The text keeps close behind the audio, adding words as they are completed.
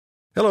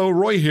Hello,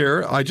 Roy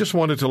here. I just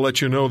wanted to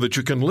let you know that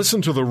you can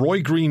listen to The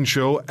Roy Green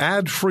Show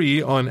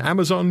ad-free on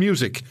Amazon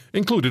Music,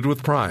 included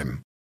with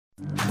Prime.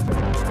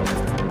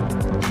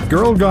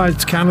 Girl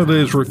Guides Canada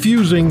is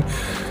refusing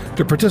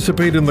to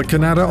participate in the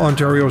Kanata,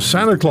 Ontario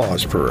Santa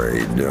Claus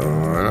Parade.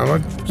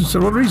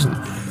 What reason?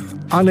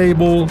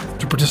 Unable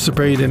to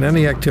participate in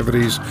any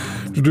activities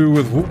to do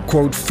with,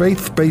 quote,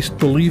 faith-based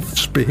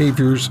beliefs,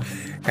 behaviors,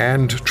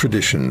 and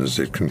traditions.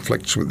 It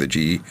conflicts with the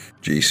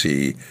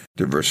GC,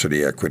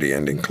 Diversity, Equity,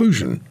 and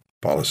Inclusion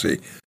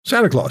policy,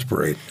 Santa Claus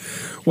Parade.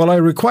 Well, I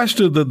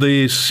requested that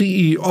the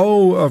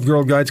CEO of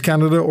Girl Guides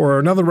Canada or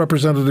another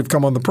representative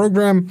come on the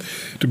program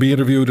to be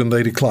interviewed, and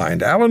they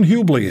declined. Allan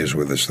Hubley is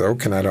with us, though,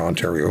 Kanata,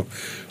 Ontario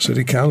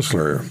City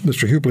Councillor.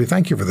 Mr. Hubley,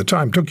 thank you for the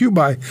time. Took you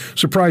by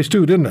surprise,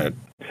 too, didn't it?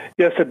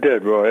 Yes, it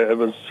did, Roy. It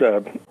was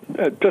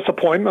a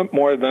disappointment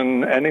more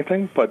than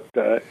anything, but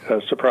a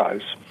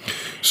surprise.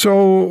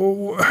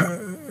 So,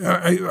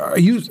 are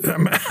you?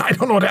 I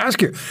don't know what to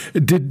ask you.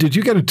 Did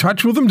you get in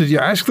touch with them? Did you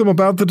ask them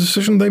about the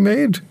decision they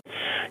made?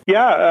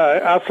 Yeah,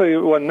 actually,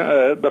 when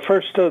the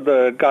first of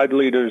the guide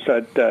leaders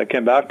that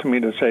came back to me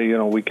to say,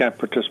 we can't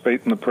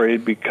participate in the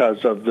parade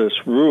because of this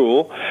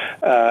rule,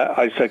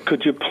 I said,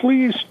 could you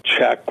please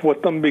check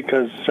with them,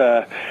 because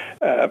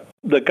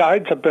the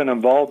guides have been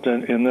involved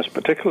in this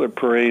particular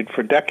parade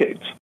for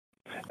decades.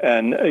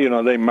 And,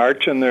 they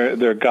march in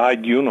their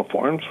guide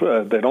uniforms.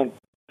 They don't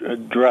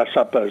dress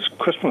up as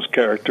Christmas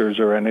characters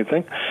or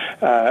anything.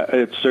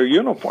 It's their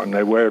uniform.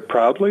 They wear it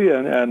proudly,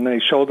 and they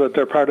show that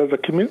they're part of the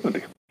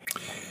community.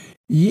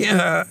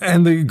 Yeah,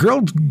 and the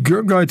Girl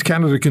Guides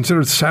Canada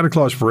considers the Santa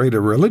Claus Parade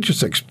a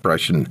religious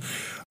expression.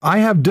 I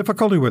have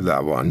difficulty with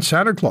that one.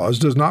 Santa Claus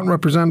does not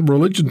represent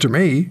religion to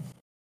me.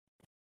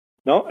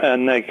 No,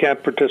 and they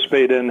can't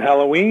participate in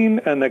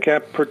Halloween, and they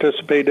can't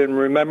participate in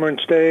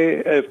Remembrance Day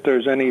if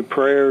there's any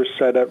prayers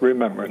said at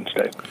Remembrance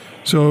Day.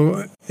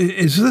 So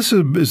is this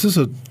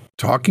a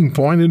talking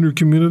point in your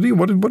community?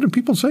 What are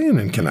people saying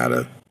in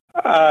Canada?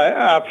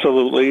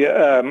 Absolutely.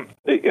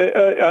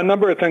 A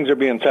number of things are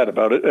being said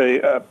about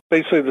it.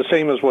 Basically the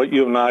same as what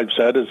you and I have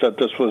said, is that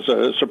this was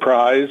a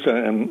surprise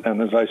and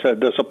as I said,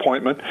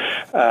 disappointment.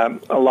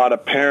 A lot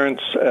of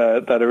parents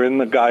that are in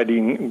the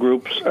guiding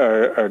groups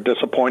are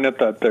disappointed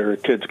that their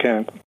kids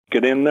can't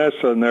get in this,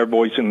 and they're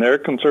voicing their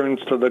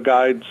concerns to the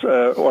guides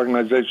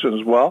organization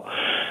as well.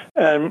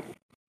 And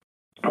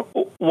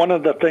one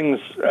of the things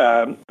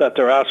that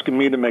they're asking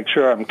me to make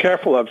sure I'm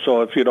careful of,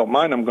 so if you don't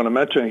mind, I'm going to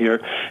mention here,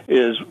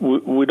 is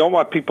we don't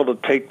want people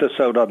to take this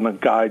out on the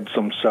guides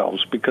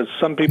themselves, because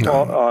some people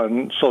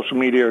on social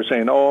media are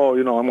saying,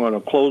 I'm going to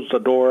close the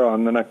door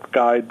on the next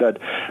guide that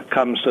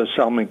comes to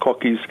sell me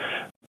cookies.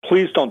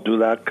 Please don't do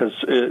that, because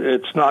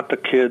it's not the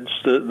kids.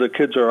 The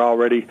kids are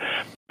already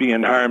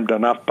being harmed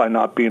enough by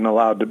not being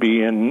allowed to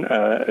be in,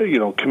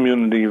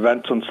 community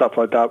events and stuff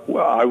like that.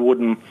 I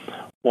wouldn't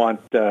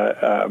want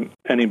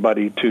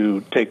anybody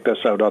to take this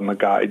out on the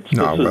guides.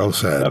 No, well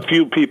said. A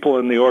few people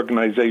in the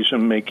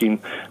organization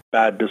making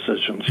bad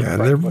decisions.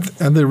 Yeah,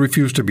 and they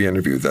refused to be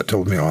interviewed. That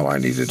told me all I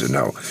needed to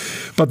know.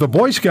 But the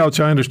Boy Scouts,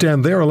 I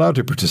understand, they're allowed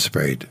to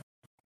participate.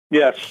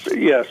 Yes,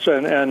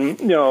 and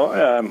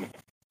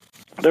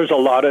there's a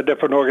lot of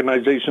different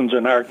organizations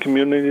in our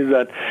community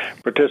that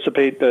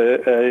participate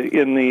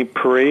in the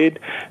parade,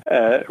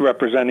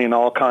 representing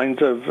all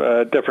kinds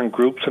of different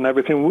groups and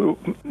everything.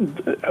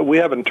 We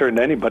haven't turned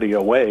anybody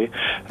away.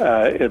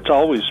 It's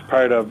always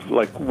part of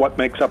what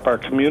makes up our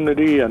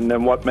community, and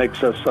then what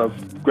makes us a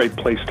great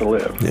place to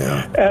live.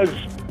 Yeah. As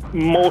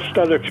most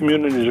other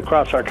communities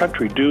across our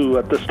country do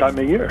at this time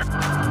of year.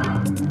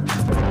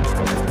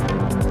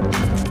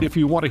 If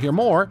you want to hear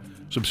more,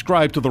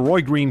 subscribe to The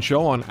Roy Green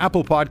Show on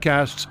Apple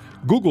Podcasts,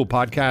 Google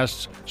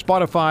Podcasts,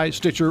 Spotify,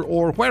 Stitcher,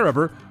 or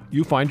wherever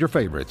you find your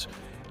favorites.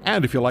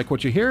 And if you like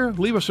what you hear,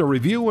 leave us a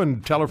review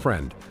and tell a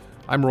friend.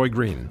 I'm Roy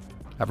Green.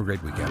 Have a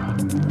great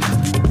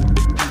weekend.